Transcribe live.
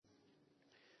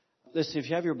Listen, if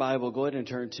you have your Bible, go ahead and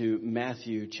turn to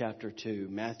Matthew chapter 2.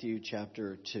 Matthew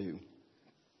chapter 2.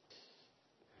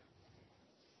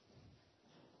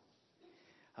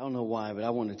 I don't know why, but I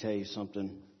want to tell you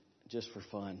something just for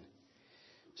fun.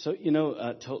 So,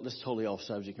 this is totally off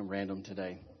subject and random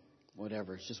today.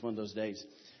 Whatever. It's just one of those days.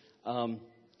 You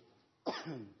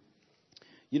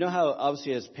know how,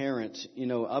 obviously, as parents,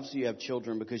 obviously you have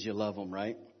children because you love them,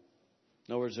 right?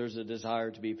 In other words, there's a desire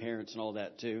to be parents and all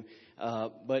that, too.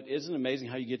 But isn't it amazing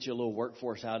how you get your little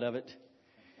workforce out of it?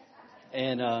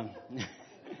 And, you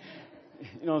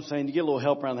know what I'm saying? You get a little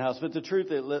help around the house. But the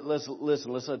truth is, let's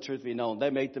let the truth be known. They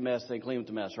make the mess, they clean up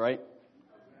the mess, right?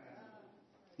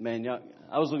 Man,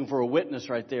 I was looking for a witness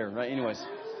right there, right? Anyways.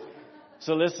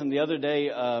 So listen, the other day,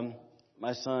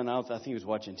 my son, I think he was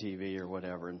watching TV or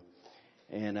whatever,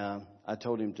 and I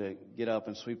told him to get up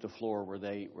and sweep the floor where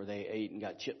they ate and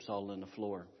got chips all in the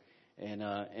floor,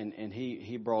 and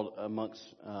he brought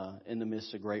in the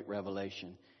midst of great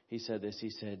revelation. He said this. He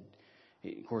said,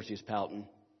 of course, he's pouting.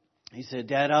 He said,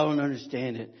 "Dad, I don't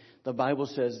understand it. The Bible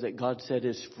says that God said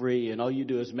it's free, and all you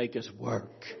do is make us work."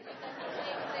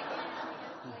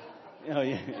 Oh,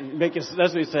 yeah. That's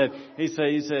what he said. He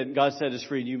said, God said it's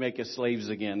free, and you make us slaves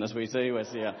again. That's what he said. Anyways,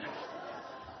 yeah.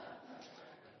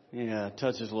 Yeah, it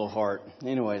touches a little heart.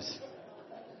 Anyways.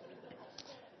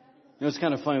 It's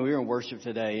kind of funny. We were in worship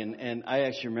today, and I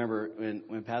actually remember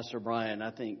when Pastor Brian,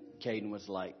 I think Caden was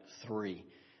like 3.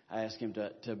 I asked him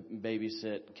to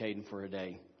babysit Caden for a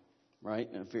day, right?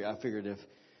 And I figured if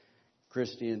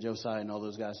Christy and Josiah and all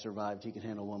those guys survived, he could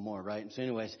handle one more, right? And so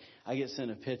anyways, I get sent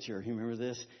a picture. You remember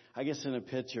this? I get sent a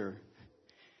picture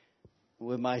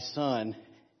with my son,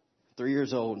 3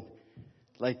 years old,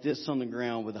 like this on the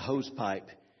ground with a hose pipe.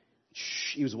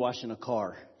 He was washing a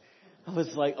car. I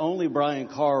was like, only Brian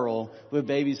Carl would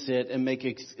babysit and make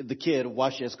the kid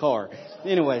wash his car.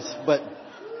 Anyways, but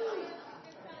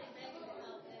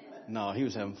no, he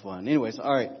was having fun. Anyways,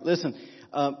 all right, listen.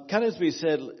 Kind of as we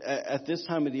said, at this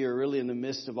time of the year, really in the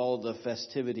midst of all the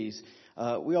festivities,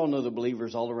 we all know the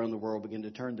believers all around the world begin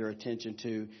to turn their attention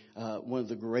to one of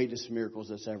the greatest miracles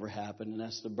that's ever happened, and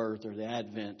that's the birth or the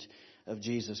advent of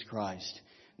Jesus Christ.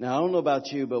 Now, I don't know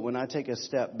about you, but when I take a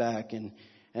step back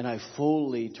and I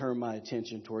fully turn my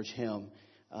attention towards Him,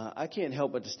 I can't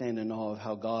help but to stand in awe of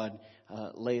how God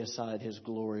laid aside His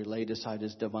glory, laid aside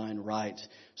His divine rights,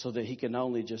 so that He can not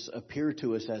only just appear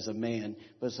to us as a man,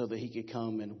 but so that He could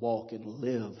come and walk and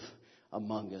live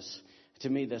among us. To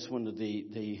me, that's one of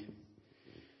the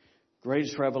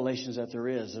greatest revelations that there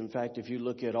is. In fact, if you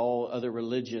look at all other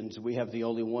religions, we have the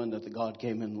only one that the God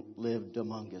came and lived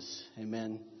among us.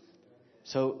 Amen.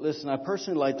 So, listen, I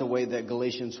personally like the way that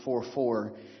Galatians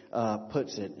 4:4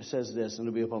 puts it. It says this, and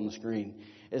it'll be up on the screen.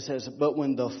 It says, but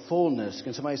when the fullness,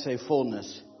 can somebody say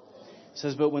fullness? It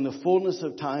says, but when the fullness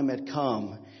of time had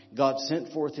come, God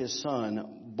sent forth His Son,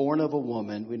 born of a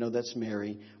woman. We know that's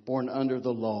Mary, born under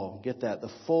the law. Get that? The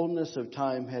fullness of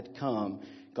time had come.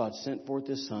 God sent forth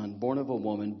His Son, born of a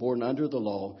woman, born under the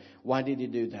law. Why did He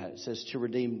do that? It says to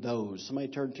redeem those. Somebody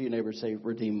turn to your neighbor and say,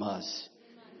 redeem us.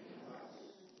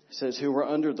 It says, who were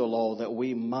under the law, that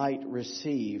we might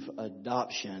receive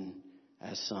adoption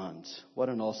as sons. What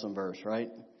an awesome verse, right?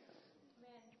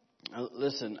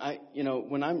 Listen,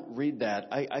 when I read that,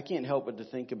 I can't help but to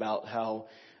think about how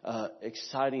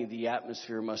exciting the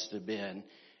atmosphere must have been.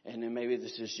 And then maybe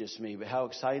this is just me, but how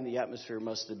exciting the atmosphere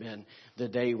must have been the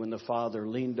day when the Father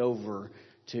leaned over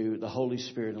to the Holy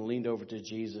Spirit and leaned over to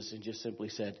Jesus and just simply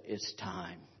said, it's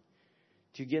time.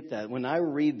 Do you get that? When I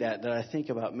read that I think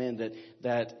about, man,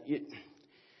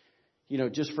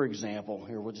 just for example,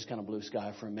 here, we'll just kind of blue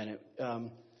sky for a minute.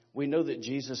 We know that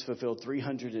Jesus fulfilled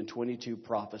 322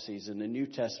 prophecies in the New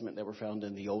Testament that were found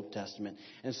in the Old Testament.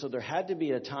 And so there had to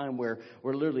be a time where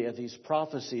literally as these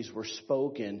prophecies were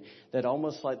spoken, that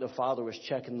almost like the Father was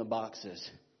checking the boxes.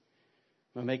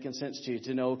 Am I making sense to you?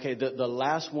 To know, okay, the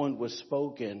last one was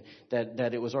spoken,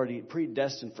 that it was already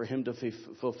predestined for Him to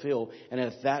fulfill. And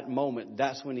at that moment,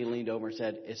 that's when He leaned over and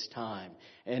said, it's time.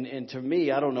 And to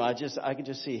me, I don't know, I can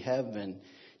just see heaven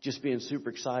just being super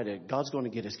excited. God's going to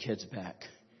get His kids back.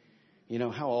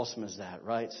 How awesome is that,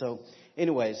 right? So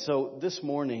anyway, so this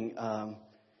morning,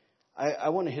 I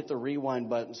want to hit the rewind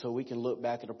button so we can look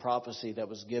back at a prophecy that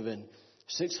was given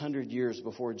 600 years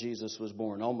before Jesus was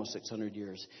born, almost 600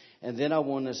 years. And then I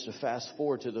want us to fast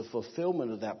forward to the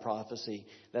fulfillment of that prophecy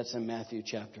that's in Matthew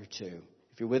chapter 2.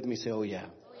 If you're with me, say, oh yeah.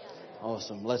 Oh, yeah.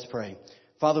 Awesome. Let's pray.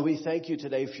 Father, we thank You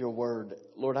today for Your word.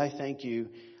 Lord, I thank You,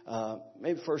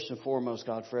 maybe first and foremost,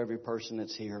 God, for every person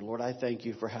that's here. Lord, I thank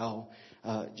You for how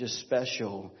just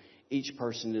special each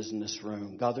person is in this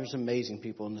room. God, there's amazing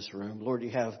people in this room. Lord, you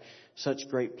have such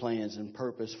great plans and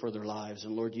purpose for their lives.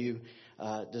 And Lord, you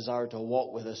desire to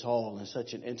walk with us all in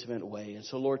such an intimate way. And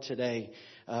so, Lord, today,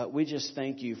 we just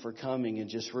thank you for coming and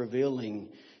just revealing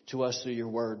to us through your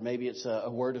word. Maybe it's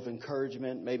a word of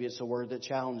encouragement. Maybe it's a word that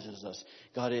challenges us.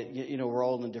 God, we're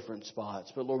all in different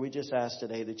spots. But Lord, we just ask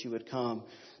today that you would come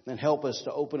and help us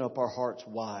to open up our hearts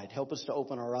wide. Help us to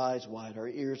open our eyes wide, our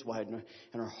ears wide, and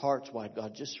our hearts wide.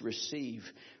 God, just receive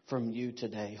from you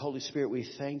today. Holy Spirit, we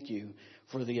thank you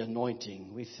for the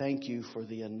anointing. We thank you for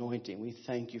the anointing. We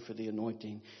thank you for the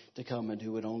anointing to come and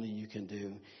do what only you can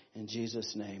do. In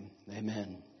Jesus' name,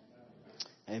 amen.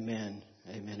 Amen.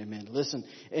 Amen. Amen. Listen,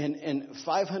 in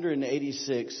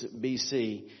 586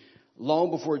 BC,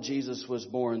 long before Jesus was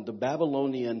born, the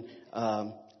Babylonian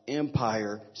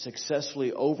Empire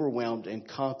successfully overwhelmed and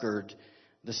conquered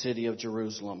the city of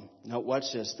Jerusalem. Now watch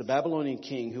this. The Babylonian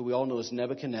king, who we all know as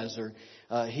Nebuchadnezzar,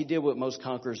 he did what most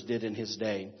conquerors did in his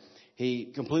day.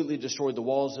 He completely destroyed the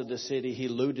walls of the city. He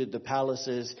looted the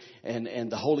palaces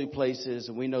and the holy places.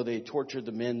 And we know they tortured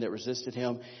the men that resisted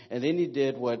him. And then he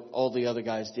did what all the other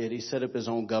guys did. He set up his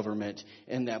own government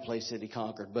in that place that he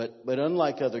conquered. But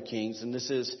unlike other kings, and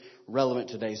this is relevant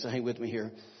today, so hang with me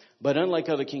here. But unlike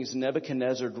other kings,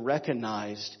 Nebuchadnezzar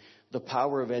recognized the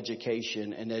power of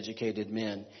education and educated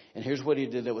men. And here's what he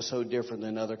did that was so different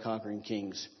than other conquering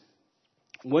kings.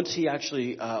 Once he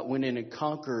actually went in and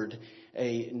conquered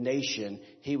a nation,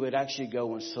 he would actually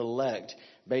go and select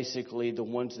basically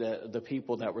the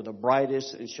people that were the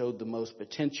brightest and showed the most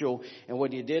potential. And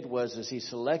what he did was he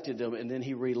selected them and then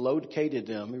he relocated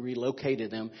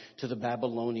them to the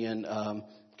Babylonian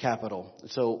capital.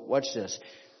 So watch this.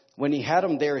 When he had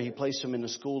them there, he placed them in a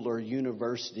school or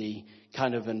university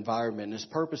kind of environment. And his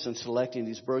purpose in selecting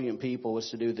these brilliant people was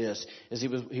to do this, is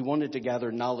he wanted to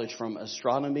gather knowledge from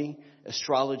astronomy,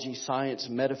 astrology, science,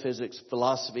 metaphysics,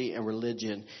 philosophy, and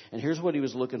religion. And here's what he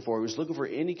was looking for. He was looking for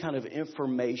any kind of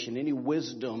information, any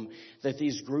wisdom that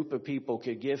these group of people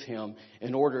could give him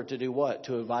in order to do what?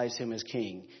 To advise him as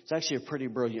king. It's actually a pretty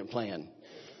brilliant plan,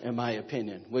 in my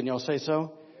opinion. Wouldn't y'all say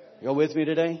so? Y'all with me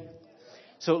today?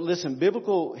 So listen,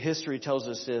 biblical history tells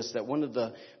us this, that one of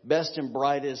the best and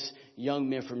brightest young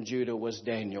men from Judah was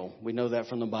Daniel. We know that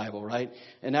from the Bible, right?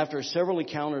 And after several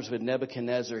encounters with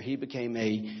Nebuchadnezzar, he became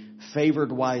a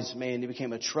favored wise man. He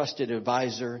became a trusted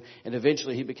advisor. And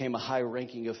eventually he became a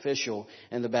high-ranking official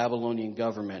in the Babylonian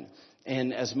government.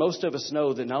 And as most of us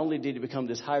know, that not only did he become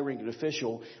this high-ranking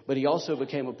official, but he also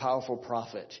became a powerful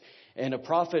prophet. And a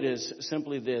prophet is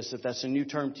simply this. If that's a new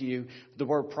term to you, the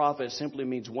word prophet simply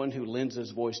means one who lends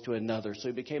his voice to another. So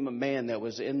he became a man that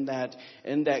was in that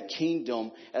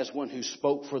kingdom as one who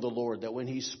spoke for the Lord. That when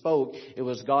he spoke, it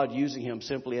was God using him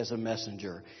simply as a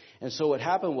messenger. And so what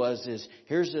happened is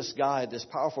here's this guy, this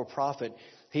powerful prophet.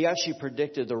 He actually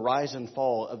predicted the rise and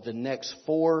fall of the next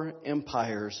 4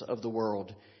 empires of the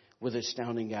world with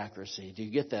astounding accuracy. Do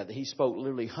you get that? He spoke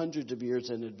literally hundreds of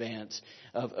years in advance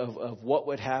of what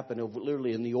would happen, of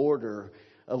literally in the order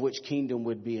of which kingdom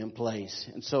would be in place.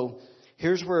 And so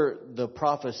here's where the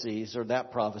prophecies, or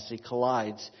that prophecy,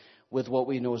 collides with what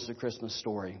we know as the Christmas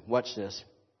story. Watch this.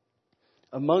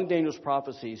 Among Daniel's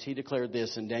prophecies, he declared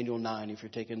this in Daniel 9, if you're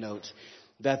taking notes,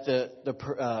 that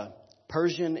the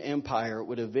Persian Empire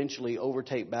would eventually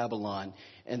overtake Babylon,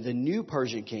 and the new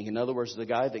Persian king, in other words, the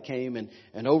guy that came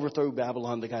and overthrew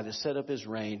Babylon, the guy that set up his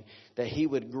reign, that he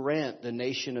would grant the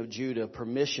nation of Judah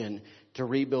permission to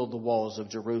rebuild the walls of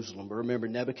Jerusalem. But remember,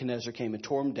 Nebuchadnezzar came and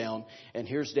tore them down, and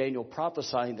here's Daniel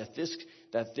prophesying that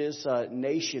this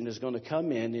nation is going to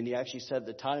come in, and he actually said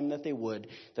the time that they would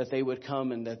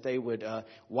come and that they would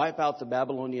wipe out the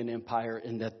Babylonian Empire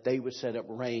and that they would set up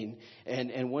reign.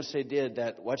 And once they did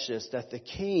that, watch this, that the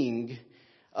king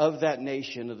of that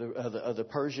nation, of the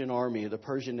Persian army, of the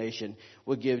Persian nation,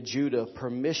 would give Judah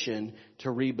permission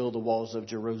to rebuild the walls of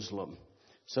Jerusalem.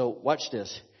 So watch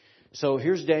this. So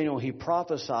here's Daniel. He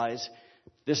prophesies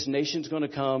this nation's going to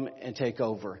come and take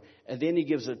over. And then he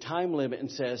gives a time limit and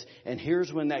says, and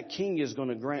here's when that king is going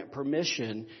to grant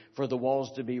permission for the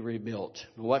walls to be rebuilt.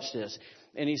 Watch this.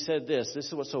 And he said this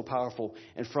is what's so powerful.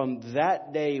 And from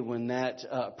that day when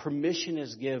that permission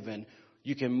is given,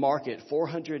 you can mark it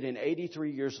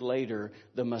 483 years later,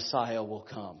 the Messiah will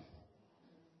come.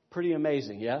 Pretty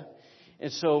amazing, yeah?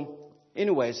 And so,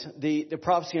 anyways, the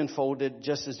prophecy unfolded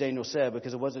just as Daniel said,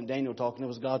 because it wasn't Daniel talking, it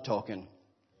was God talking.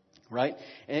 Right?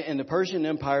 And the Persian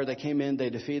Empire, they came in, they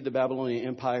defeated the Babylonian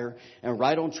Empire, and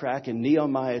right on track in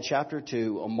Nehemiah chapter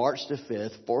 2, on March the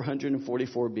 5th,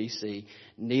 444 BC,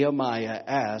 Nehemiah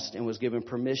asked and was given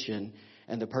permission,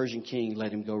 and the Persian king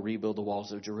let him go rebuild the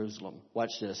walls of Jerusalem.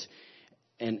 Watch this.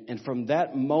 And from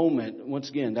that moment, once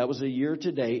again, that was a year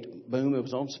to date. Boom, it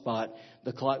was on spot.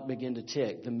 The clock began to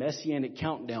tick. The Messianic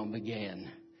countdown began.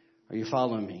 Are you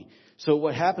following me? So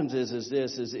what happens is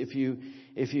if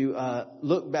you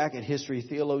look back at history,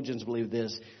 theologians believe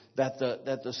this, that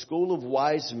the school of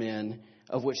wise men,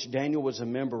 of which Daniel was a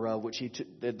member of,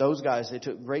 those guys, they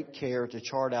took great care to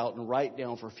chart out and write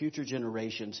down for future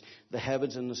generations the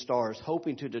heavens and the stars,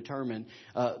 hoping to determine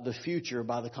the future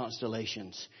by the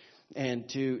constellations. And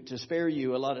to spare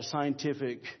you a lot of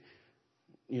scientific,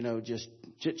 just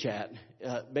chit chat,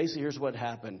 basically here's what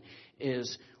happened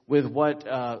is with what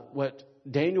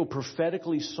Daniel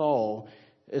prophetically saw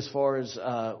as far as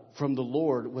from the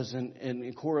Lord was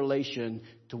in correlation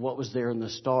to what was there in the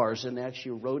stars, and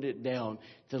actually wrote it down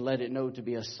to let it know to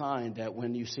be a sign that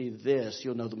when you see this,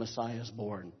 you'll know the Messiah is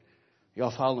born.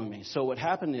 Y'all follow me? So what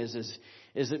happened is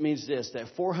it means this, that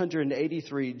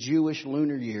 483 Jewish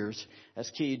lunar years, that's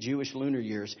key, Jewish lunar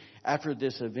years, after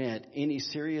this event, any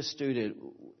serious student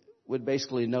would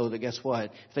basically know that, guess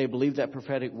what? If they believe that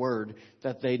prophetic word,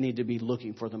 that they need to be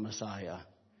looking for the Messiah.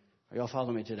 Are y'all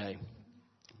following me today?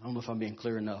 I don't know if I'm being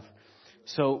clear enough.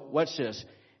 So watch this.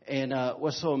 And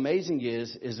what's so amazing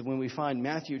is when we find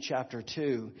Matthew chapter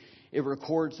 2, it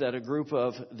records that a group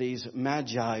of these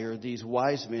magi, or these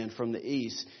wise men from the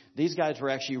east, these guys were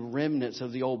actually remnants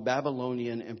of the old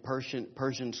Babylonian and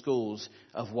Persian schools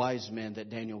of wise men that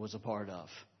Daniel was a part of.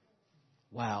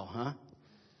 Wow, huh?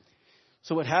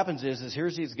 So what happens is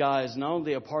here's these guys, not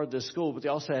only a part of this school, but they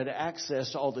also had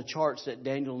access to all the charts that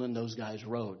Daniel and those guys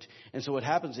wrote. And so what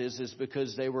happens is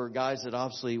because they were guys that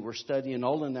obviously were studying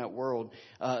all in that world,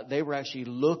 they were actually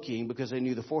looking, because they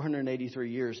knew the 483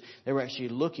 years, they were actually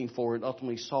looking for and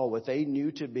ultimately saw what they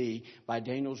knew to be by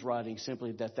Daniel's writing,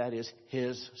 simply that is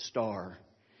his star.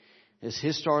 It's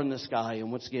his star in the sky.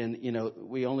 And once again,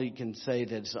 we only can say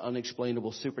that it's an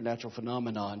unexplainable supernatural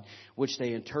phenomenon, which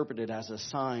they interpreted as a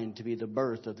sign to be the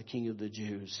birth of the King of the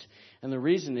Jews. And the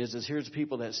reason is here's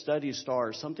people that study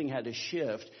stars. Something had to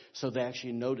shift, so they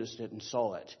actually noticed it and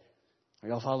saw it. Are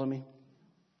y'all following me?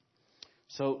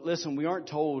 So listen, we aren't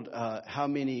told how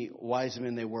many wise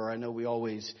men they were. I know we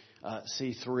always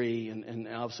see three, and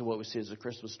obviously what we see as a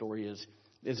Christmas story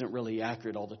isn't really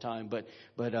accurate all the time, but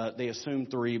they assumed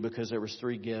three because there was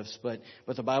three gifts. But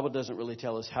the Bible doesn't really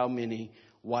tell us how many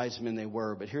wise men they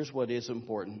were. But here's what is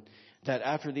important: that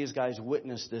after these guys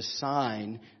witnessed this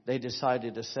sign, they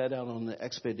decided to set out on the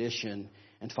expedition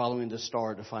and following the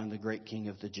star to find the great King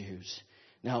of the Jews.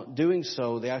 Now, doing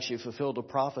so, they actually fulfilled a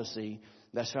prophecy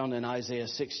that's found in Isaiah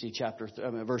 60,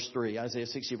 verse 3. Isaiah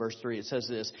 60, verse 3. It says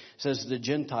this. It says, the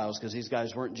Gentiles, because these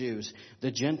guys weren't Jews,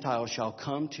 the Gentiles shall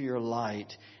come to your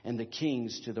light, and the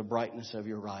kings to the brightness of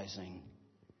your rising.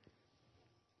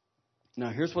 Now,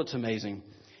 here's what's amazing.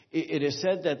 It is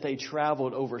said that they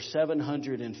traveled over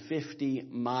 750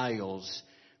 miles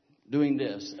doing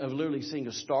this, of literally seeing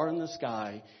a star in the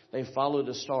sky. They followed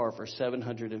a star for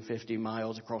 750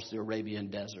 miles across the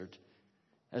Arabian desert,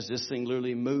 as this thing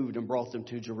literally moved and brought them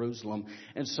to Jerusalem.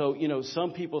 And so,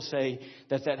 some people say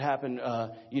that happened,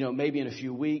 maybe in a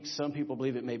few weeks. Some people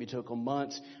believe it maybe took them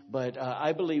months. But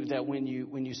I believe that when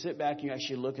you sit back and you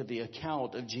actually look at the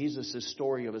account of Jesus'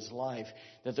 story of his life,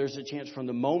 that there's a chance from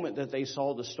the moment that they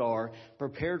saw the star,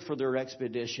 prepared for their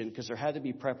expedition, because there had to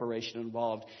be preparation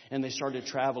involved, and they started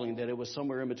traveling, that it was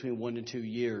somewhere in between 1 and 2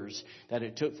 years that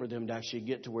it took for them to actually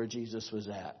get to where Jesus was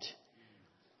at.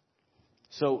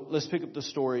 So let's pick up the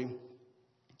story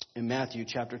in Matthew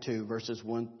chapter 2, verses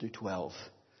 1 through 12.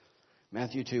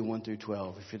 Matthew 2, 1 through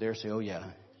 12. If you're there, say, oh yeah.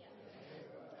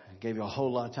 I gave you a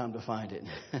whole lot of time to find it.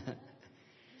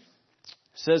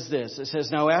 Says this. It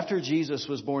says, now after Jesus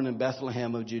was born in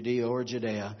Bethlehem of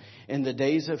Judea, in the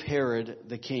days of Herod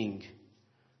the king.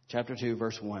 Chapter 2,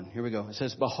 verse 1. Here we go. It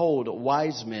says, behold,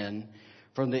 wise men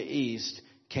from the east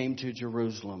came to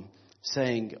Jerusalem,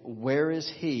 saying, where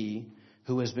is he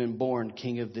who has been born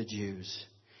King of the Jews?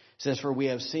 It says, for we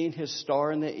have seen his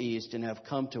star in the east and have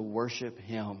come to worship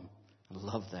him. I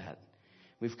love that.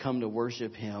 We've come to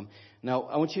worship him. Now,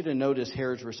 I want you to notice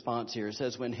Herod's response here. It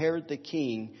says, when Herod the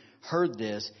king heard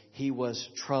this, he was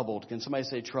troubled. Can somebody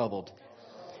say troubled?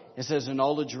 It says, and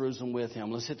all of Jerusalem with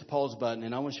him. Let's hit the pause button,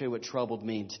 and I want to show you what troubled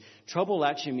means. Trouble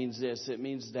actually means this. It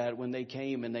means that when they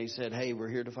came and they said, hey, we're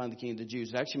here to find the King of the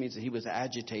Jews, it actually means that he was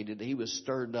agitated, that he was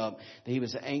stirred up, that he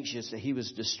was anxious, that he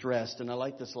was distressed. And I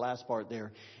like this last part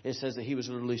there. It says that he was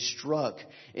literally struck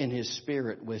in his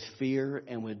spirit with fear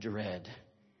and with dread.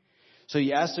 So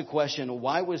you ask the question,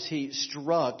 why was he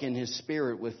struck in his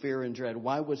spirit with fear and dread?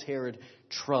 Why was Herod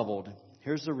troubled?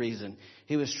 Here's the reason.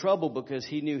 He was troubled because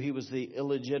he knew he was the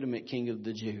illegitimate king of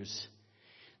the Jews.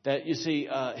 That, you see,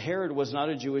 Herod was not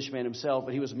a Jewish man himself,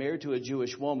 but he was married to a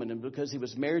Jewish woman. And because he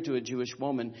was married to a Jewish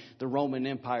woman, the Roman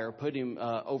Empire put him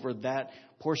over that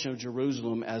portion of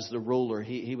Jerusalem as the ruler.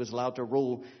 He was allowed to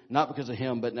rule, not because of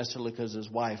him, but necessarily because his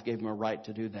wife gave him a right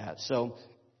to do that. So,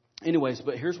 anyways,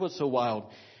 but here's what's so wild.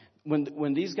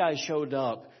 When these guys showed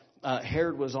up,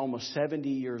 Herod was almost 70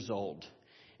 years old.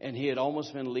 And he had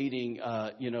almost been leading,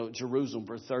 Jerusalem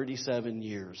for 37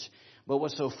 years. But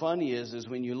what's so funny is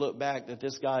when you look back that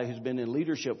this guy who's been in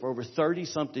leadership for over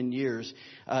 30-something years,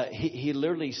 he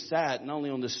literally sat not only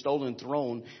on the stolen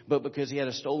throne, but because he had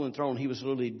a stolen throne, he was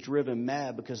literally driven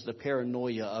mad because of the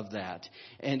paranoia of that.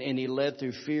 And he led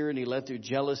through fear, and he led through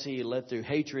jealousy, he led through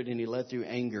hatred, and he led through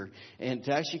anger. And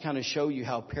to actually kind of show you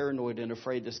how paranoid and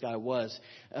afraid this guy was,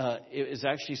 it is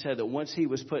actually said that once he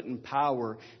was put in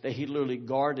power, that he literally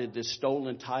guarded this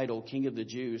stolen title, King of the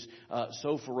Jews,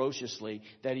 so ferociously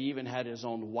that he even had his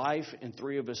own wife and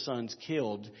 3 of his sons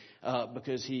killed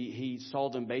because he saw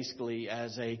them basically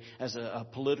as a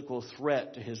political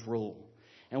threat to his rule.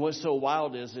 And what's so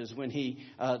wild is when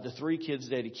the 3 kids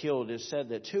that he killed, it said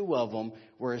that 2 of them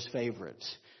were his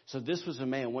favorites. So this was a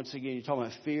man, once again, you're talking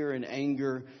about fear and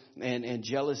anger and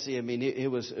jealousy. I mean, it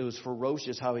was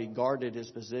ferocious how he guarded his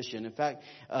position. In fact,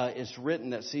 it's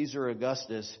written that Caesar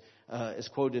Augustus is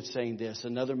quoted saying this.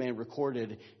 Another man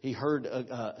recorded, he heard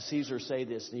Caesar say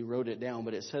this, and he wrote it down,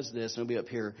 but it says this, and it'll be up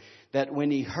here, that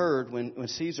when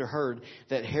Caesar heard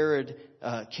that Herod,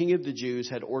 king of the Jews,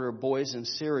 had ordered boys in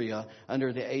Syria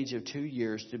under the age of 2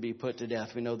 years to be put to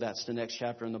death. We know that's the next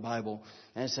chapter in the Bible.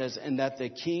 And it says, and that the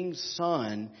king's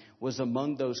son was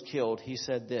among those killed, he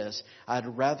said this, I'd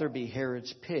rather be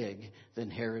Herod's pig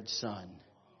than Herod's son.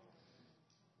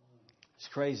 It's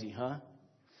crazy, huh?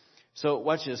 So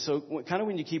watch this. So kind of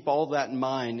when you keep all that in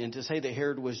mind, and to say that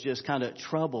Herod was just kind of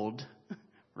troubled,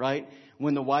 right?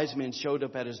 When the wise men showed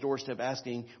up at his doorstep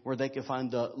asking where they could find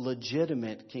the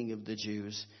legitimate king of the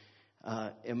Jews,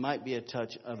 it might be a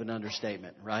touch of an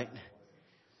understatement, right?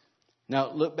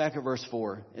 Now look back at verse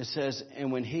 4. It says,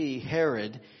 and when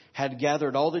Herod, had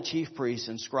gathered all the chief priests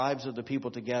and scribes of the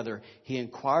people together, he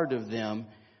inquired of them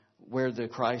where the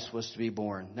Christ was to be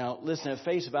born. Now, listen, at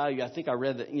face value, I think I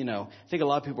read that, I think a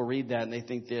lot of people read that and they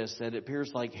think this, that it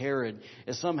appears like Herod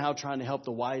is somehow trying to help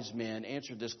the wise men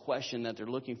answer this question that they're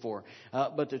looking for.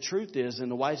 But the truth is,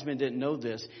 and the wise men didn't know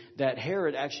this, that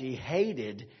Herod actually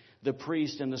hated the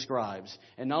priests and the scribes.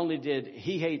 And not only did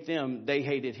he hate them, they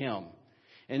hated him.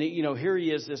 And, here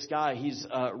he is, this guy, he's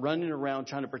running around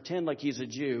trying to pretend like he's a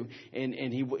Jew.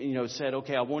 And he, said,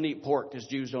 okay, I won't eat pork because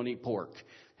Jews don't eat pork.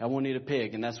 I won't eat a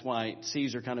pig. And that's why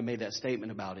Caesar kind of made that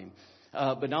statement about him.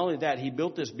 But not only that, he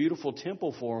built this beautiful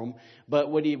temple for him.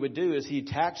 But what he would do is he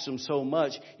taxed them so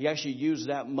much, he actually used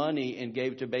that money and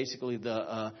gave to basically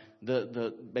the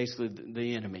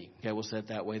enemy. Okay, we'll say it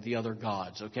that way, the other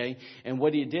gods. Okay, and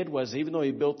what he did was, even though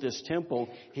he built this temple,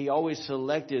 he always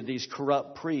selected these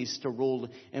corrupt priests to rule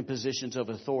in positions of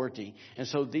authority. And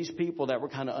so these people that were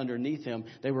kind of underneath him,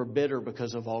 they were bitter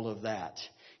because of all of that.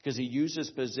 Because he used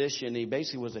his position, he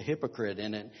basically was a hypocrite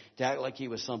in it, to act like he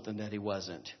was something that he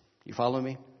wasn't. You follow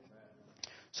me?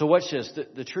 So watch this.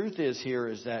 The truth is here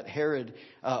is that Herod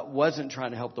wasn't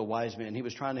trying to help the wise men. He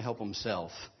was trying to help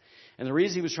himself. And the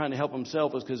reason he was trying to help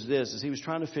himself was because he was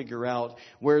trying to figure out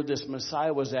where this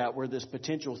Messiah was at, where this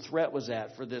potential threat was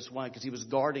at for this one, because he was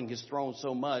guarding his throne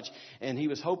so much. And he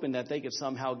was hoping that they could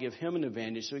somehow give him an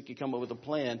advantage so he could come up with a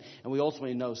plan. And we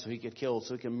ultimately know so he could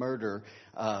murder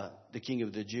the king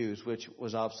of the Jews, which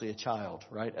was obviously a child,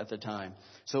 right, at the time.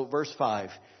 So verse 5.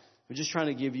 We're just trying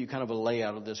to give you kind of a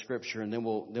layout of the scripture, and then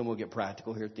we'll get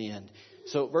practical here at the end.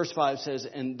 So verse 5 says,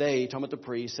 and they, talking about the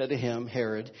priest, said to him,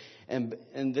 Herod, and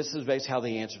this is basically how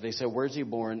they answered. They said, where's he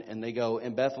born? And they go,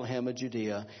 in Bethlehem of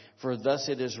Judea, for thus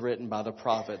it is written by the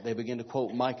prophet. They begin to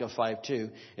quote Micah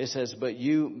 5:2. It says, but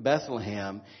you,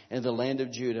 Bethlehem, in the land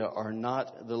of Judah, are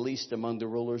not the least among the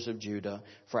rulers of Judah,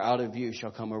 for out of you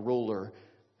shall come a ruler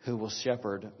who will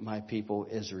shepherd my people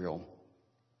Israel.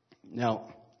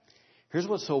 Now, here's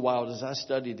what's so wild. As I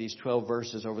studied these 12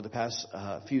 verses over the past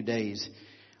few days,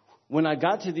 when I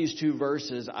got to these 2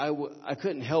 verses, I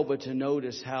couldn't help but to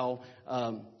notice how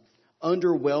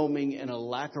underwhelming and a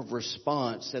lack of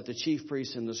response that the chief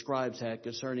priests and the scribes had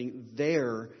concerning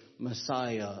their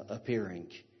Messiah appearing.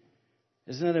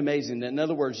 Isn't that amazing? That in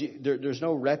other words, there's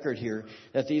no record here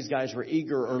that these guys were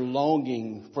eager or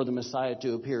longing for the Messiah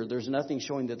to appear. There's nothing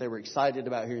showing that they were excited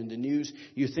about hearing the news.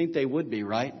 You think they would be,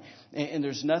 right? And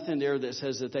there's nothing there that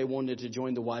says that they wanted to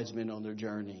join the wise men on their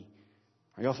journey.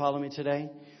 Are y'all following me today?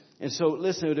 And so,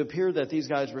 listen, it would appear that these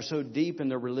guys were so deep in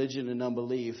their religion and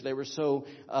unbelief. They were so,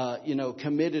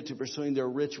 committed to pursuing their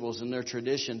rituals and their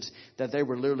traditions that they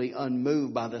were literally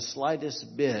unmoved by the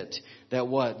slightest bit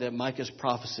that Micah's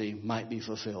prophecy might be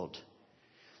fulfilled.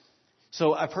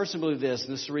 So I personally believe this,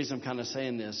 and this is the reason I'm kind of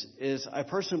saying this, is I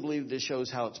personally believe this shows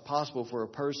how it's possible for a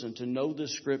person to know the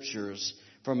Scriptures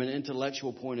from an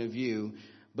intellectual point of view,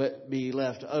 but be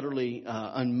left utterly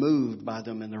unmoved by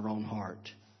them in their own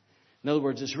heart. In other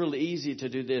words, it's really easy to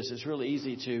do this. It's really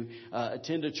easy to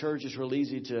attend a church. It's really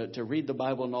easy to read the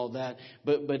Bible and all that.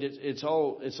 But it's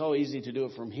all easy to do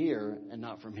it from here and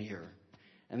not from here.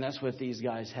 And that's what these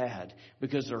guys had,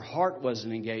 because their heart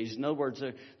wasn't engaged. In other words,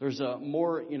 there's a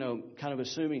more, kind of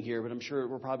assuming here, but I'm sure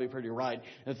we're probably pretty right,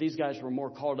 that these guys were more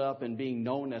caught up in being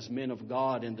known as men of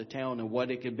God in the town and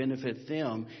what it could benefit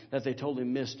them, that they totally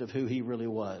missed of who he really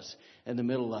was in the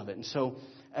middle of it. And so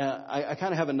I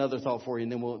kind of have another thought for you,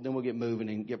 and then we'll get moving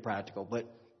and get practical.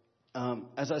 But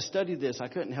as I studied this, I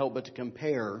couldn't help but to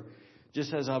compare,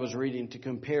 just as I was reading, to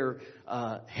compare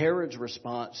Herod's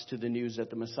response to the news that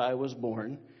the Messiah was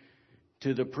born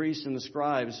to the priests and the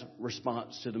scribes'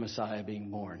 response to the Messiah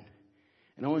being born.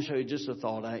 And I want to show you just a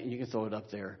thought. You can throw it up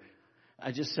there.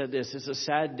 I just said this. It's a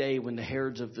sad day when the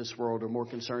Herods of this world are more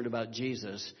concerned about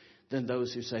Jesus than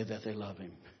those who say that they love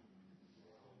him.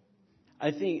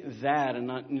 I think that, and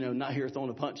not here throwing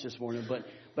a punch this morning,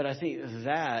 but I think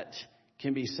that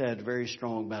can be said very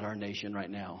strong about our nation right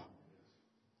now.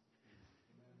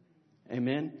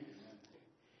 Amen.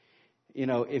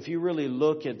 If you really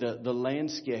look at the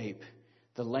landscape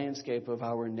of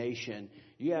our nation,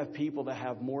 you have people that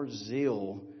have more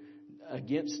zeal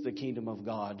against the kingdom of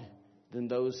God than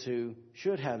those who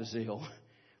should have zeal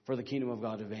for the kingdom of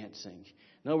God advancing.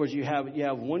 In other words, you have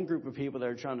one group of people that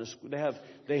are trying to,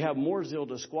 they have more zeal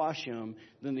to squash him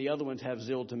than the other ones have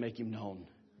zeal to make him known.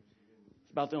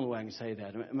 It's about the only way I can say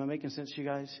that. Am I making sense to you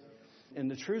guys? And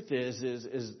the truth is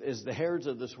the Herods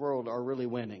of this world are really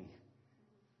winning.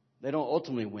 They don't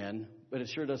ultimately win, but it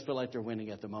sure does feel like they're winning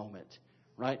at the moment,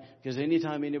 right? Because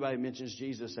anytime anybody mentions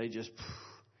Jesus,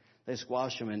 they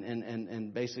squash them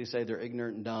and basically say they're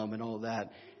ignorant and dumb and all of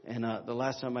that. And the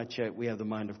last time I checked, we have the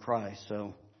mind of Christ,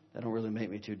 so that don't really make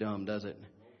me too dumb, does it?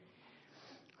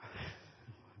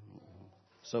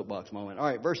 Soapbox moment. All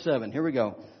right, verse 7. Here we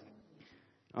go.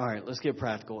 All right, let's get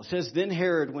practical. It says, then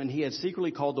Herod, when he had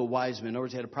secretly called the wise men, in other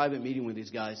words, he had a private meeting with these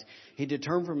guys, he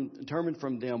determined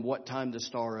from them what time the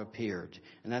star appeared.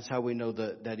 And that's how we know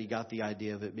that he got the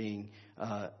idea of it being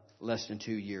less than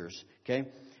 2 years. Okay?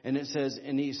 And it says,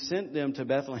 and he sent them to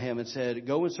Bethlehem and said,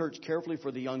 go and search carefully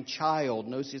for the young child.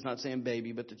 Notice he's not saying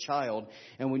baby, but the child.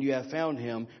 And when you have found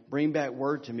him, bring back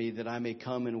word to me that I may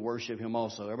come and worship him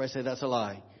also. Everybody say that's a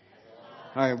lie.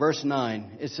 All right, verse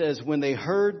 9. It says, when they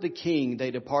heard the king,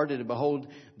 they departed, and behold,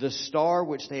 the star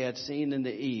which they had seen in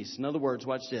the east. In other words,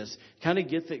 watch this. Kind of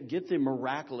get the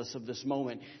miraculous of this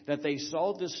moment. That they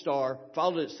saw this star,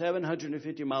 followed it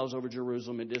 750 miles over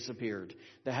Jerusalem, and disappeared.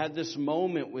 They had this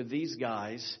moment with these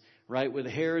guys, right, with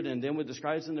Herod and then with the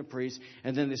scribes and the priests.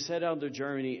 And then they set out their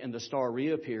journey, and the star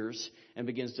reappears and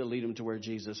begins to lead them to where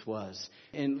Jesus was.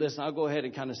 And listen, I'll go ahead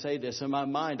and kind of say this. In my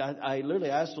mind, I literally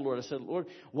asked the Lord, I said, Lord,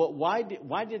 why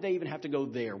did they even have to go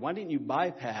there? Why didn't you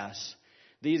bypass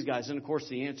these guys? And of course,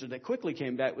 the answer that quickly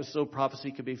came back was so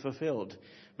prophecy could be fulfilled.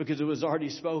 Because it was already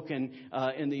spoken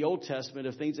in the Old Testament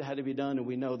of things that had to be done. And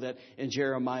we know that in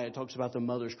Jeremiah, it talks about the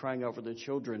mothers crying out for the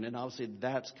children. And obviously,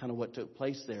 that's kind of what took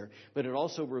place there. But it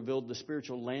also revealed the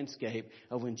spiritual landscape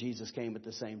of when Jesus came at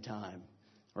the same time.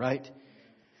 Right?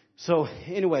 So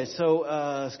anyway,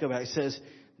 let's go back. It says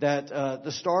that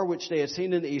the star which they had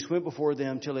seen in the east went before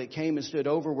them till it came and stood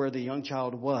over where the young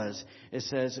child was. It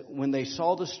says, when they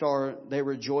saw the star, they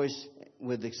rejoiced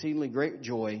with exceedingly great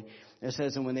joy. It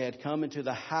says, and when they had come into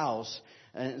the house,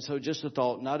 and so just a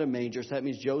thought, not a manger. So that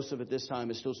means Joseph at this time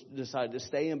has still decided to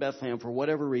stay in Bethlehem for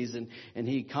whatever reason. And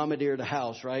he commandeered a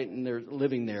house, right? And they're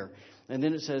living there. And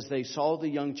then it says, they saw the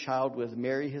young child with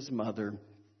Mary, his mother,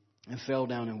 and fell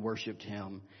down and worshipped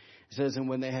him. It says, and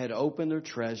when they had opened their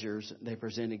treasures, they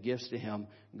presented gifts to him,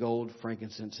 gold,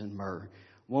 frankincense, and myrrh.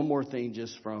 One more thing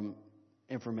just from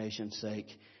information's sake.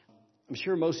 I'm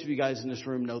sure most of you guys in this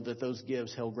room know that those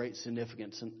gifts held great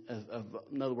significance,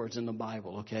 in other words, in the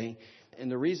Bible, okay? And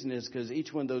the reason is because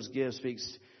each one of those gifts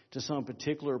speaks to some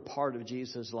particular part of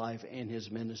Jesus' life and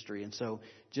his ministry. And so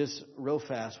just real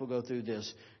fast, we'll go through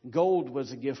this. Gold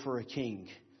was a gift for a king.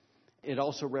 It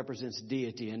also represents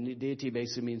deity, and deity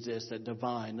basically means this, that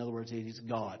divine. In other words, he's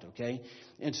God, okay?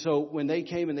 And so when they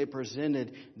came and they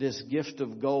presented this gift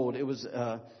of gold, it was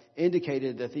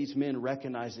indicated that these men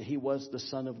recognized that he was the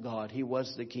Son of God. He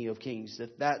was the King of Kings,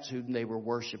 that that's who they were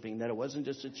worshiping, that it wasn't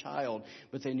just a child,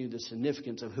 but they knew the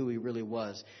significance of who he really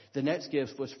was. The next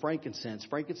gift was frankincense.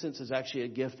 Frankincense is actually a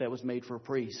gift that was made for a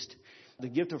priest. The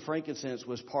gift of frankincense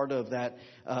was part of that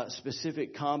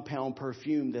specific compound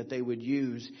perfume that they would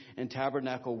use in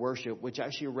tabernacle worship, which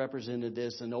actually represented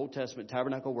this in Old Testament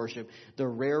tabernacle worship, the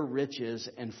rare riches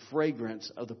and fragrance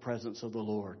of the presence of the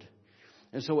Lord.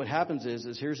 And so what happens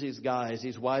is here's these guys,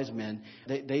 these wise men,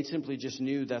 they simply just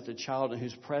knew that the child in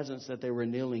whose presence that they were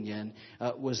kneeling in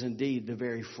was indeed the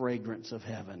very fragrance of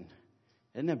heaven.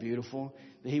 Isn't that beautiful?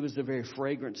 He was the very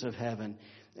fragrance of heaven.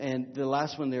 And the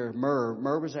last one there, myrrh.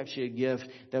 Myrrh was actually a gift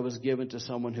that was given to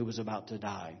someone who was about to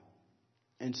die.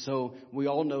 And so we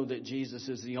all know that Jesus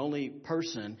is the only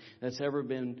person that's ever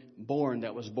been born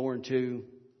that was born to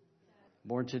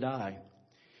die.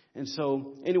 And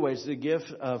so, anyways, the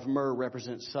gift of myrrh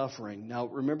represents suffering. Now,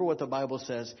 remember what the Bible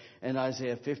says in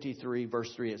Isaiah 53, verse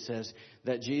 3. It says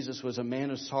that Jesus was a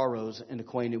man of sorrows and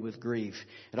acquainted with grief.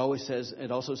 It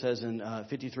also says in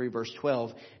 53, verse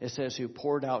 12, it says, who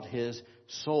poured out his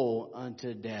soul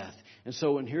unto death. And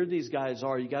so when here these guys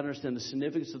are, you got to understand the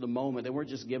significance of the moment. They weren't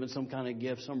just given some kind of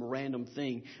gift, some random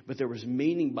thing, but there was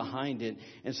meaning behind it.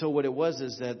 And so what it was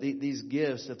is that these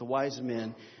gifts that the wise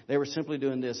men, they were simply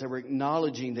doing this. They were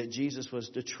acknowledging that Jesus was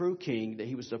the true king, that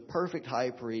he was the perfect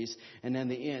high priest, and in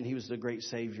the end, he was the great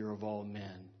savior of all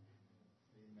men.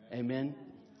 Amen?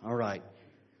 All right.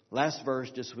 Last verse,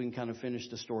 just so we can kind of finish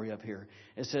the story up here.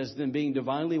 It says, then being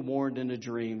divinely warned in a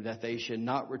dream that they should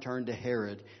not return to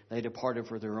Herod, they departed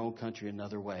for their own country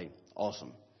another way.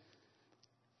 Awesome.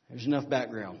 There's enough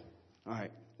background. All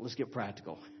right, let's get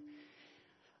practical.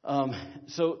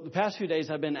 So the past few days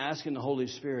I've been asking the Holy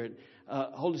Spirit,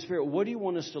 what do you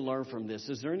want us to learn from this?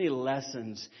 Is there any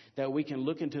lessons that we can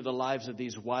look into the lives of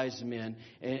these wise men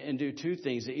and do two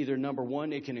things? Either number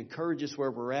one, it can encourage us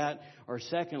where we're at, or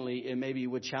secondly, it maybe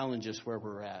would challenge us where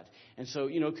we're at. And so,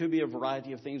 it could be a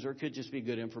variety of things, or it could just be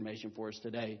good information for us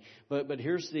today. But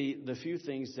here's the few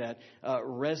things that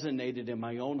resonated in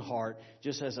my own heart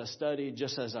just as I studied,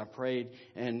 just as I prayed,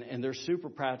 and they're super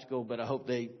practical, but I hope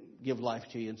they give life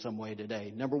to you in some way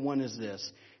today. Number one is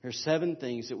this. There's 7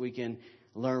 things that we can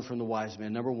learn from the wise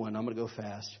men. Number one, I'm going to go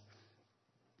fast.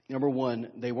 Number one,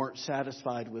 they weren't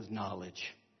satisfied with knowledge.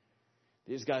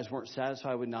 These guys weren't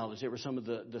satisfied with knowledge. They were some of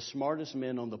the smartest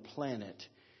men on the planet.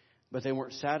 But they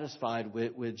weren't satisfied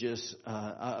with just,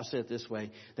 I'll say it this way.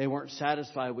 They weren't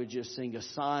satisfied with just seeing a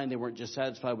sign. They weren't just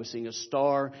satisfied with seeing a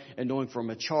star and knowing from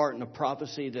a chart and a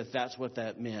prophecy that that's what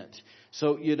that meant.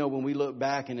 So, when we look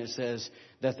back and it says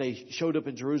that they showed up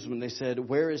in Jerusalem and they said,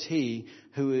 where is he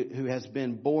who has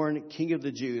been born King of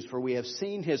the Jews? For we have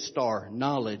seen his star,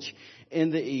 knowledge,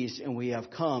 in the east, and we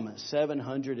have come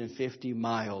 750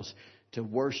 miles to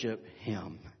worship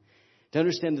him. To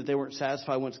understand that they weren't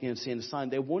satisfied once again seeing the sign.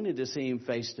 They wanted to see him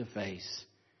face to face.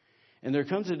 And there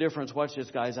comes a difference, watch this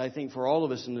guys, I think for all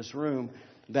of us in this room,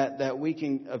 that we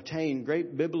can obtain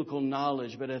great biblical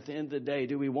knowledge, but at the end of the day,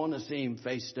 do we want to see him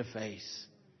face to face?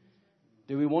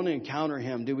 Do we want to encounter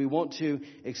him? Do we want to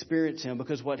experience him?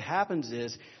 Because what happens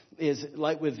is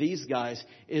like with these guys,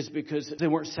 is because they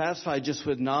weren't satisfied just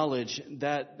with knowledge,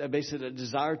 that basically the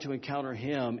desire to encounter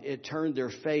him, it turned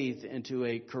their faith into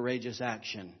a courageous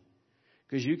action.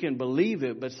 Because you can believe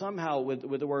it, but somehow with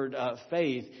the word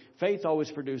faith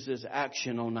always produces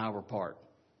action on our part.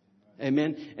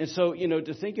 Amen. And so,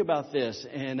 to think about this,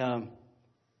 and,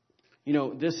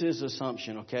 this is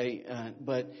assumption, okay?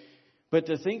 But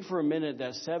to think for a minute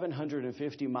that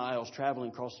 750 miles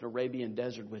traveling across the Arabian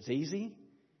desert was easy?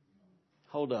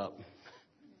 Hold up.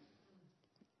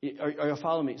 Are you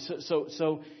following me?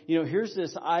 So here's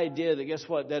this idea that guess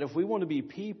what? That if we want to be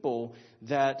people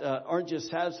that aren't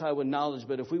just satisfied with knowledge,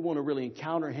 but if we want to really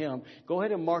encounter him, go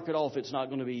ahead and mark it off. It's not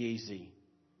going to be easy.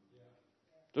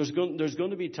 There's going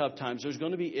to be tough times. There's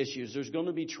going to be issues. There's going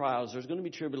to be trials. There's going to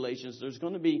be tribulations. There's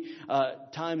going to be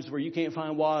times where you can't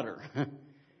find water.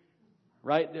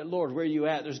 Right? Lord, where are you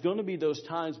at? There's going to be those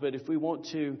times, but if we want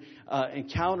to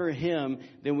encounter him,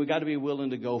 then we got to be willing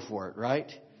to go for it,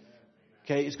 right?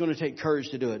 Okay, it's going to take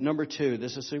courage to do it. Number 2,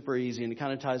 this is super easy, and it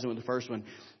kind of ties in with the first one.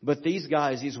 But these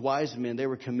guys, these wise men, they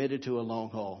were committed to a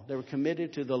long haul. They were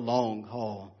committed to the long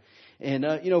haul. And,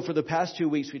 for the past 2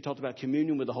 weeks, we talked about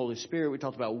communion with the Holy Spirit. We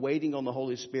talked about waiting on the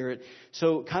Holy Spirit.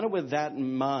 So kind of with that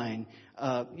in mind,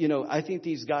 I think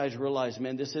these guys realize,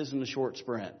 man, this isn't a short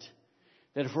sprint.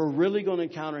 That if we're really going to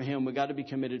encounter him, we got to be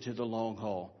committed to the long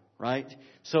haul, right?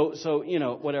 So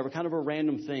whatever, kind of a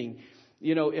random thing.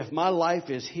 if my life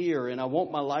is here and I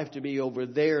want my life to be over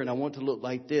there and I want to look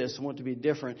like this, I want to be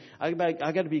different, I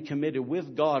got to be committed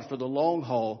with God for the long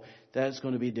haul that it's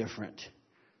going to be different.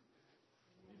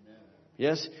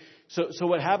 Yes? So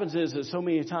what happens is that so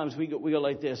many times we go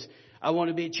like this. I want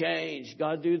to be changed.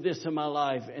 God, do this in my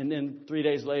life. And then 3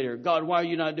 days later, God, why are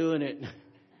you not doing it?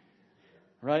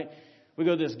 Right? We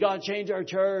go this, God, change our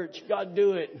church. God,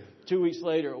 do it. 2 weeks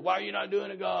later, why are you not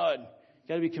doing it, God? You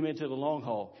got to be committed to the long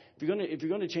haul. If you're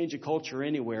going to change a culture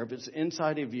anywhere, if it's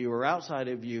inside of you or outside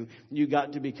of you, you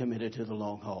got to be committed to the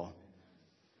long haul.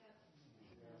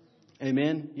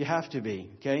 Amen. You have to be.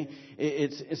 Okay.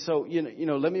 It's so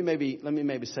Let me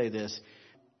maybe say this.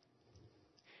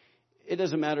 It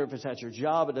doesn't matter if it's at your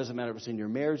job. It doesn't matter if it's in your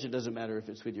marriage. It doesn't matter if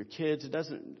it's with your kids. It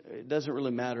doesn't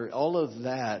really matter. All of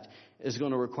that is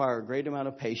going to require a great amount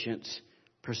of patience,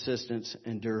 persistence,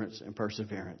 endurance, and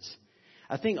perseverance.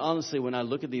 I think honestly, when I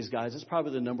look at these guys, it's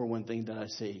probably the number one thing that I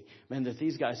see. Man, that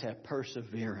these guys have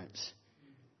perseverance.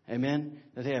 Amen.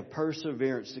 That they have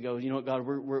perseverance to go, God,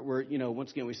 we're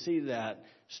once again, we see that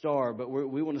star, but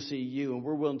we want to see you, and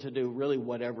we're willing to do really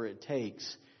whatever it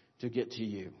takes to get to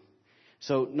you.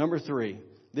 So number 3,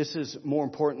 this is more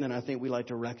important than I think we like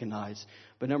to recognize.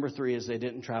 But number 3 is they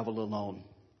didn't travel alone.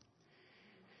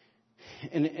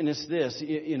 And it's this,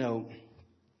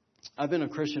 I've been a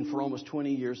Christian for almost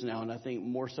 20 years now, and I think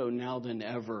more so now than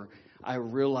ever, I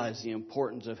realize the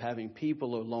importance of having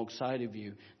people alongside of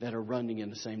you that are running in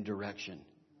the same direction.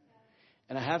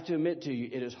 And I have to admit to you,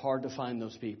 it is hard to find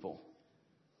those people.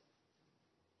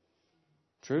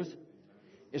 Truth?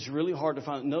 It's really hard to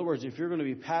find. In other words, if you're going to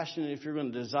be passionate, if you're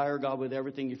going to desire God with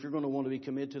everything, if you're going to want to be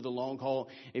committed to the long haul,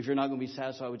 if you're not going to be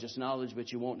satisfied with just knowledge,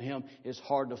 but you want Him, it's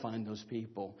hard to find those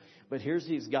people. But here's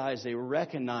these guys. They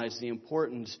recognize the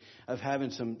importance of having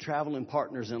some traveling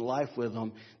partners in life with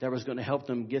them that was going to help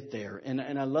them get there. And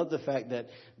I love the fact that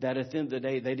at the end of the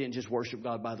day, they didn't just worship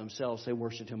God by themselves. They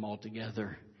worshiped Him all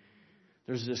together.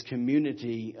 There's this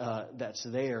community that's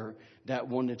there that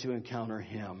wanted to encounter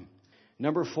Him.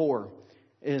 Number 4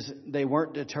 is they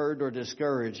weren't deterred or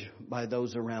discouraged by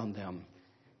those around them.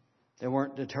 They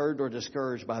weren't deterred or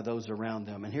discouraged by those around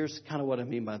them. And here's kind of what I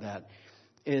mean by that.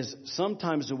 Is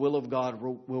sometimes the will of God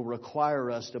will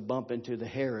require us to bump into the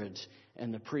Herods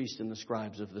and the priests and the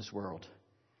scribes of this world.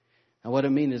 Now what I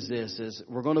mean is this, is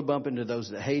we're going to bump into those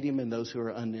that hate Him and those who are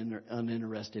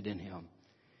uninterested in Him.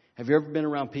 Have you ever been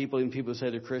around people, and people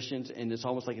say they're Christians, and it's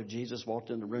almost like if Jesus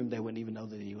walked in the room, they wouldn't even know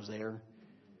that He was there?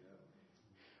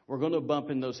 We're going to bump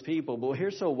in those people. But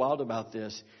here's so wild about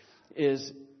this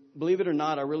is, believe it or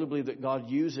not, I really believe that God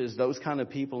uses those kind of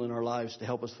people in our lives to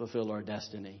help us fulfill our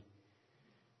destiny.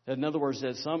 In other words,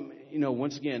 that some,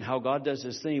 once again, how God does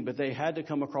His thing, but they had to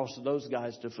come across to those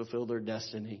guys to fulfill their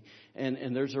destiny.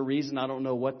 And there's a reason. I don't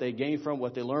know what they gained from,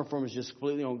 what they learned from is just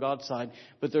completely on God's side.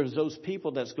 But there's those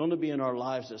people that's going to be in our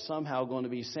lives that somehow going to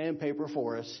be sandpaper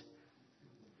for us.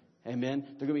 Amen.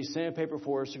 They're going to be sandpaper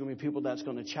for us. They're going to be people that's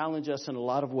going to challenge us in a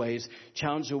lot of ways,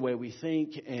 challenge the way we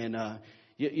think. And,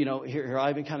 here,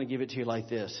 I even kind of give it to you like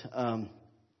this.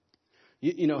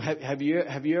 Have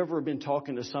you ever been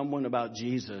talking to someone about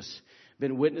Jesus,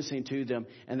 been witnessing to them,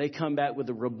 and they come back with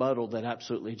a rebuttal that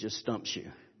absolutely just stumps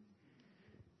you?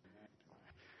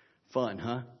 Fun,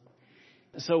 huh?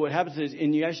 So what happens is,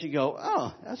 and you actually go,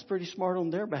 oh, that's pretty smart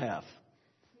on their behalf.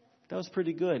 That was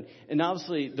pretty good. And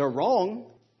obviously they're wrong,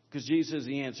 because Jesus is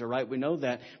the answer, right? We know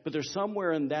that. But there's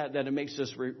somewhere in that it makes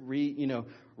us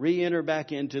re-enter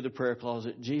back into the prayer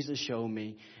closet. Jesus, show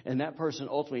me. And that person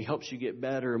ultimately helps you get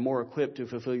better and more equipped to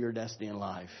fulfill your destiny in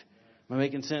life. Am I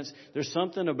making sense? There's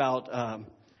something about,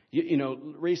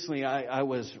 recently I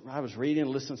was reading,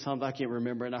 listening to something I can't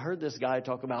remember. And I heard this guy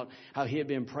talk about how he had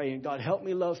been praying, God, help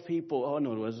me love people. Oh,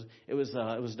 no, it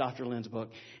was Dr. Lynn's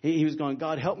book. He was going,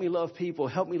 God, help me love people.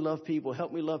 Help me love people.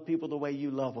 Help me love people the way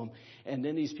you love them. And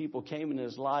then these people came in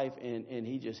his life and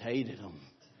he just hated them.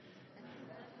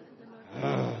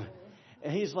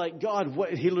 And he's like, God,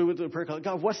 what? He went to the prayer closet.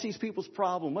 God, what's these people's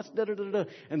problem? What's da-da-da-da?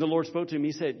 And the Lord spoke to him.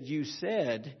 He said, you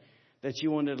said that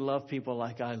you wanted to love people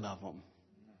like I love them.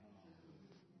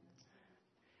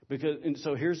 And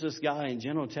so here's this guy, and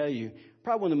Jen will tell you,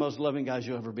 probably one of the most loving guys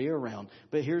you'll ever be around.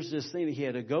 But here's this thing that he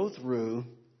had to go through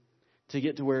to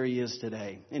get to where he is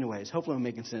today. Anyways, hopefully I'm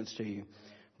making sense to you.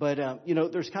 But,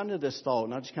 there's kind of this thought,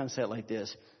 and I'll just kind of say it like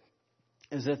this,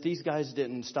 is that these guys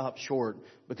didn't stop short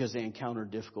because they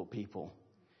encountered difficult people.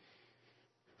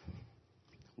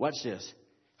 Watch this.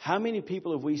 How many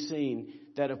people have we seen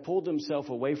that have pulled themselves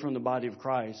away from the body of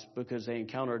Christ because they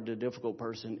encountered a difficult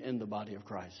person in the body of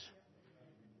Christ?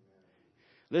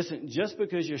 Listen, just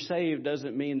because you're saved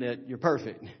doesn't mean that you're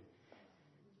perfect.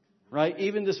 Right?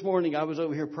 Even this morning, I was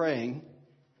over here praying,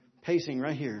 pacing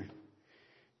right here.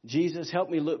 Jesus, help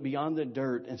me look beyond the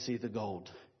dirt and see the gold.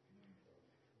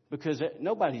 Because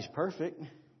nobody's perfect.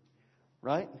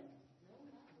 Right?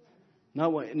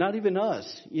 Not even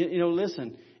us. You know,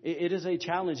 listen, it is a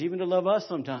challenge even to love us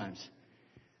sometimes.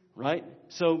 Right?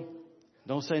 So,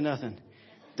 don't say nothing.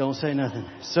 Don't say nothing.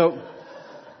 So,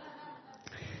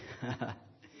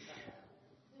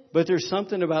 but there's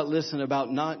something about,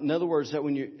 in other words, that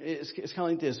when it's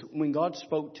kind of like this. When God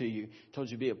spoke to you, told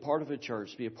you to be a part of a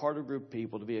church, to be a part of a group of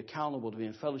people, to be accountable, to be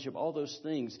in fellowship, all those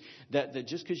things, that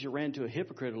just because you ran to a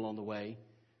hypocrite along the way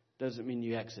doesn't mean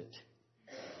you exit.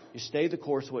 You stay the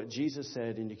course of what Jesus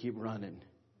said and you keep running.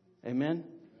 Amen?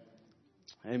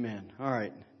 Amen. All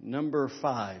right. Number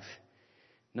five.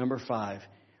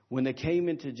 When they came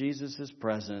into Jesus'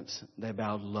 presence, they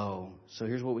bowed low. So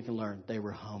here's what we can learn. They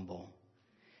were humble.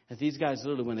 And these guys,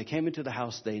 literally, when they came into the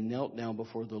house, they knelt down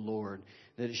before the Lord.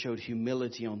 That it showed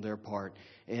humility on their part.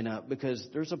 And because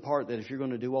there's a part that if you're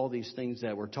going to do all these things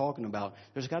that we're talking about,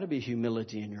 there's got to be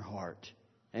humility in your heart.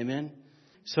 Amen?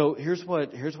 So here's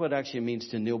what actually means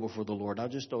to kneel before the Lord. I'll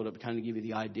just throw it up to kind of give you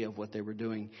the idea of what they were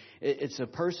doing. It's a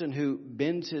person who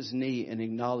bends his knee in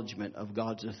acknowledgement of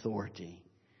God's authority.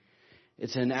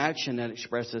 It's an action that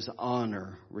expresses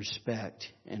honor, respect,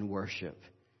 and worship.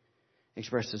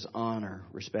 Expresses honor,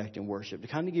 respect, and worship. To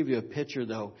kind of give you a picture,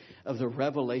 though, of the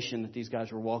revelation that these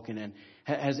guys were walking in.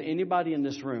 Has anybody in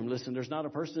this room, listen, there's not a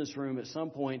person in this room at some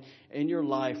point in your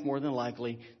life, more than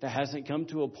likely, that hasn't come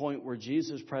to a point where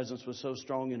Jesus' presence was so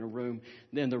strong in the room,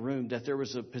 that there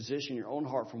was a position in your own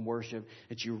heart from worship,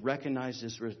 that you recognized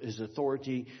his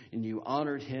authority, and you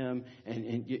honored him,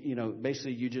 and you know,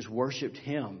 basically you just worshiped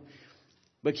him.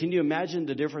 But can you imagine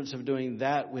the difference of doing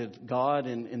that with God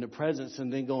and in the presence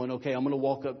and then going, okay, I'm going to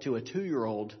walk up to a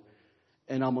 2-year-old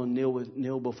and I'm going to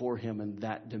kneel before him in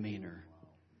that demeanor.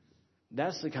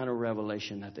 That's the kind of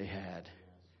revelation that they had.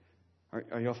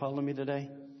 Are y'all following me today?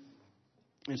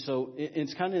 And so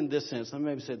it's kind of in this sense. Let me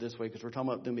maybe say it this way because we're talking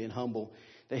about them being humble.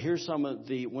 That here's some of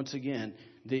the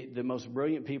most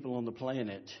brilliant people on the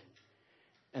planet,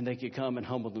 and they could come and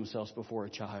humble themselves before a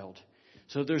child.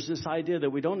 So there's this idea that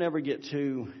we don't ever get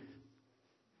to,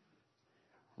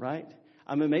 right?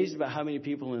 I'm amazed about how many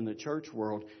people in the church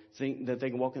world think that they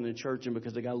can walk in the church and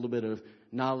because they got a little bit of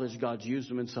knowledge, God's used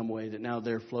them in some way, that now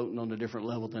they're floating on a different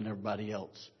level than everybody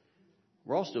else.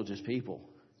 We're all still just people.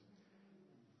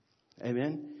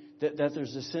 Amen? That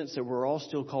there's a sense that we're all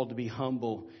still called to be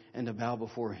humble and to bow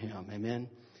before him. Amen?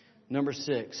 Number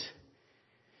six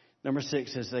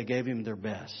is they gave him their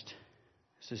best.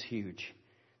 This is huge.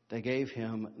 They gave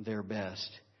him their best.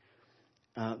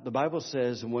 The Bible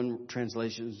says in one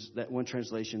translation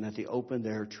that they opened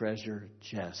their treasure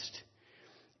chest.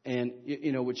 And,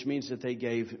 you know, which means that they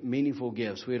gave meaningful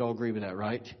gifts. We'd all agree with that,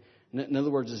 right? In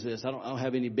other words, is this. I don't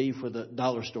have any beef with the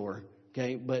dollar store,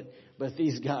 okay? But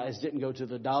these guys didn't go to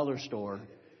the dollar store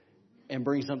and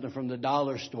bring something from the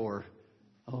dollar store.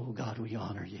 Oh, God, we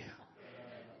honor you.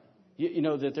 You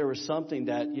know, that there was something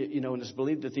that, you know, and it's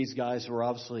believed that these guys were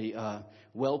obviously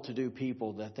well-to-do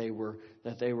people, that they were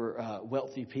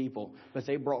wealthy people, but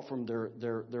they brought from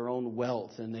their own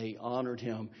wealth and they honored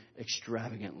him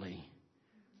extravagantly.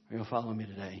 Are you following me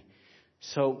today?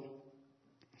 So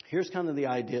here's kind of the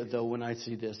idea, though, when I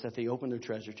see this, that they open their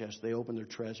treasure chest, they open their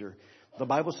treasure. The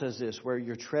Bible says this, where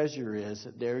your treasure is,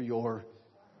 there your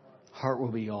heart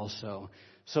will be also.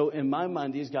 So in my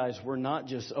mind, these guys were not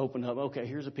just open up, okay,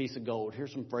 here's a piece of gold,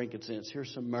 here's some frankincense,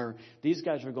 here's some myrrh. These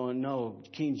guys were going, no,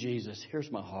 King Jesus, here's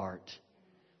my heart.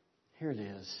 Here it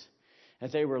is.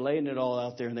 And they were laying it all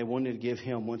out there, and they wanted to give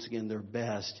him, once again, their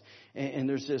best. And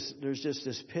there's just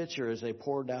this picture as they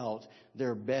poured out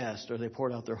their best, or they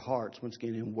poured out their hearts, once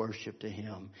again, in worship to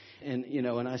him. And, you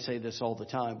know, and I say this all the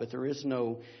time, but there is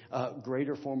no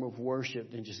greater form of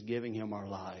worship than just giving him our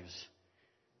lives.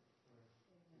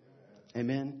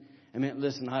 Amen. Amen.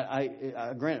 Listen,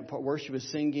 I grant worship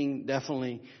is singing.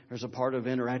 Definitely, there's a part of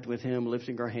interacting with him,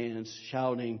 lifting our hands,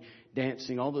 shouting,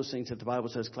 dancing, all those things that the Bible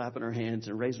says, clapping our hands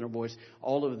and raising our voice.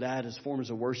 All of that is forms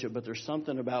of worship. But there's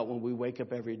something about when we wake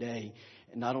up every day,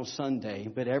 and not on Sunday,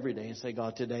 but every day, and say,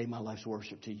 God, today my life's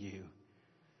worship to you.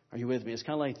 Are you with me? It's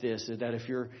kind of like this, is that if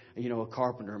you're, you know, a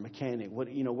carpenter, a mechanic,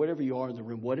 whatever you are in the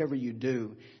room, whatever you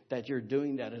do, that you're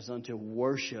doing that as unto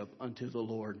worship unto the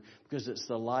Lord. Because it's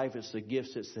the life, it's the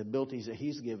gifts, it's the abilities that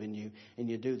he's given you, and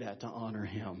you do that to honor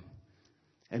him.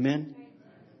 Amen?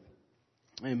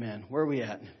 Amen. Where are we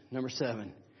at? Number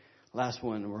 7. Last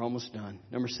one. We're almost done.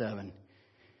 Number 7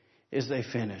 is they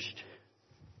finished.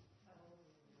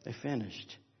 They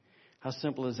finished. How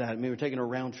simple is that? I mean, we're taking a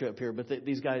round trip here, but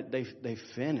these guys, they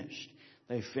finished.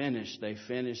 They finished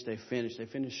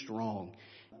strong.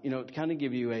 To kind of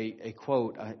give you a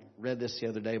quote, I read this the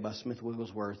other day by Smith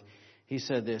Wigglesworth. He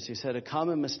said this. He said, a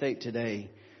common mistake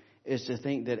today is to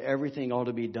think that everything ought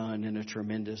to be done in a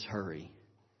tremendous hurry.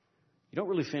 You don't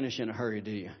really finish in a hurry,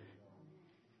 do you?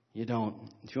 You don't.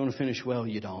 If you want to finish well,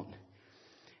 you don't.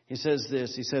 He says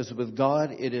this. He says, with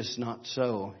God, it is not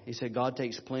so. He said, God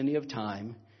takes plenty of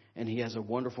time, and He has a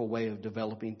wonderful way of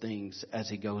developing things as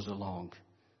He goes along.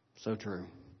 So true.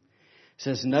 He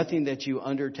says, nothing that you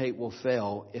undertake will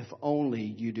fail if only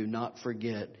you do not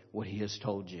forget what He has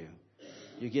told you.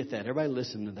 You get that? Everybody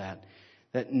listen to that.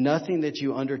 That nothing that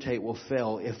you undertake will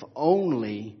fail if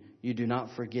only you do not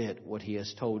forget what He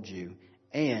has told you,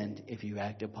 and if you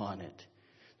act upon it.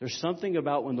 There's something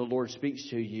about when the Lord speaks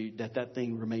to you that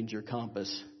thing remains your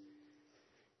compass.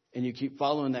 And you keep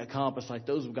following that compass like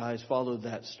those guys followed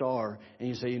that star. And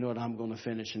you say, you know what, I'm going to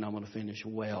finish, and I'm going to finish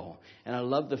well. And I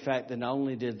love the fact that not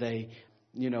only did they,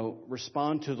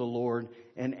 respond to the Lord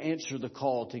and answer the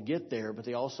call to get there, but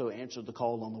they also answered the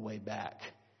call on the way back.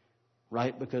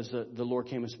 Right? Because the Lord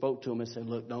came and spoke to them and said,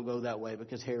 look, don't go that way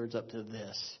because Herod's up to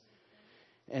this.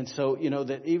 And so,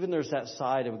 that even there's that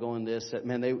side of going this, that,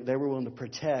 man, they were willing to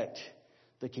protect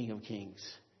the King of Kings.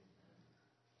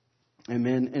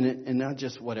 Amen. And not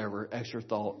just whatever, extra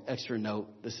thought, extra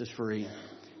note, this is free.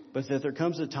 But that there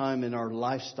comes a time in our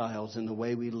lifestyles and the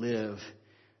way we live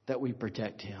that we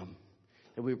protect Him.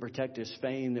 That we protect His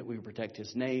fame, that we protect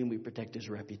His name, we protect His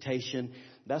reputation.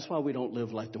 That's why we don't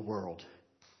live like the world.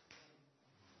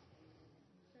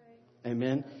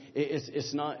 Amen.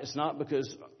 It's not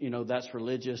because, that's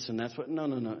religious and that's what. No.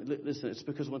 Listen, it's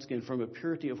because, once again, from a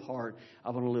purity of heart, I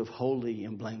want to live holy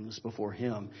and blameless before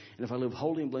Him. And if I live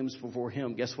holy and blameless before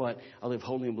Him, guess what? I live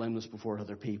holy and blameless before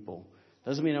other people.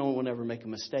 Doesn't mean I won't ever make a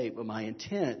mistake, but my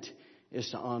intent is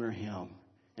to honor Him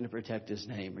and to protect His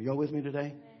name. Are y'all with me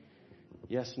today?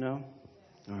 Yes, no?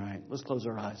 All right. Let's close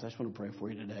our eyes. I just want to pray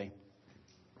for you today.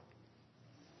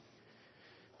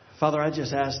 Father, I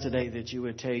just ask today that you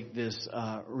would take this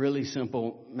really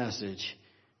simple message,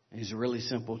 these really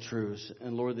simple truths,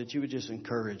 and Lord, that you would just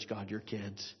encourage, God, your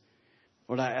kids.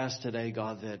 Lord, I ask today,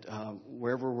 God, that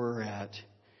wherever we're at,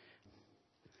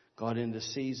 God, in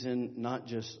this season, not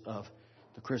just of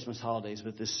the Christmas holidays,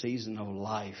 but this season of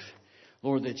life,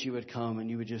 Lord, that you would come and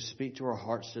you would just speak to our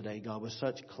hearts today, God, with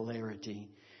such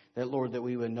clarity. That, Lord, that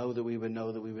we would know,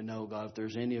 God, if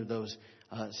there's any of those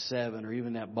 7 or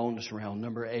even that bonus round,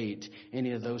 number 8,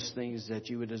 any of those things that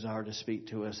you would desire to speak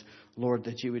to us, Lord,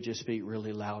 that you would just speak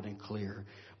really loud and clear.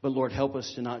 But, Lord, help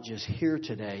us to not just hear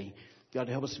today. God,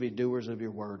 help us to be doers of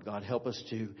your word. God, help us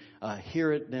to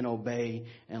hear it, then obey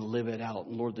and live it out.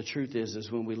 And, Lord, the truth is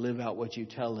when we live out what you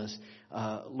tell us,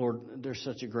 Lord, there's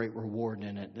such a great reward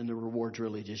in it. And the reward's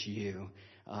really just you.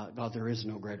 God, there is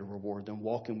no greater reward than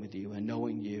walking with you and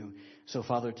knowing you. So,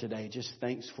 Father, today, just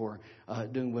thanks for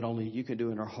doing what only you can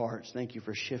do in our hearts. Thank you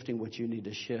for shifting what you need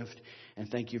to shift. And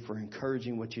thank you for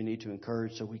encouraging what you need to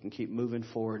encourage so we can keep moving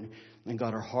forward. And,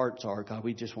 God, our hearts are, God,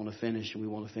 we just want to finish, and we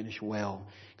want to finish well.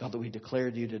 God, that we declare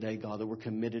to you today, God, that we're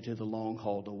committed to the long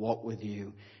haul, to walk with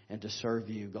you and to serve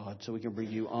you, God, so we can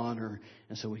bring you honor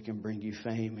and so we can bring you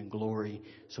fame and glory,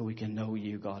 so we can know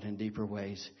you, God, in deeper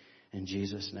ways. In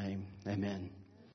Jesus' name, amen.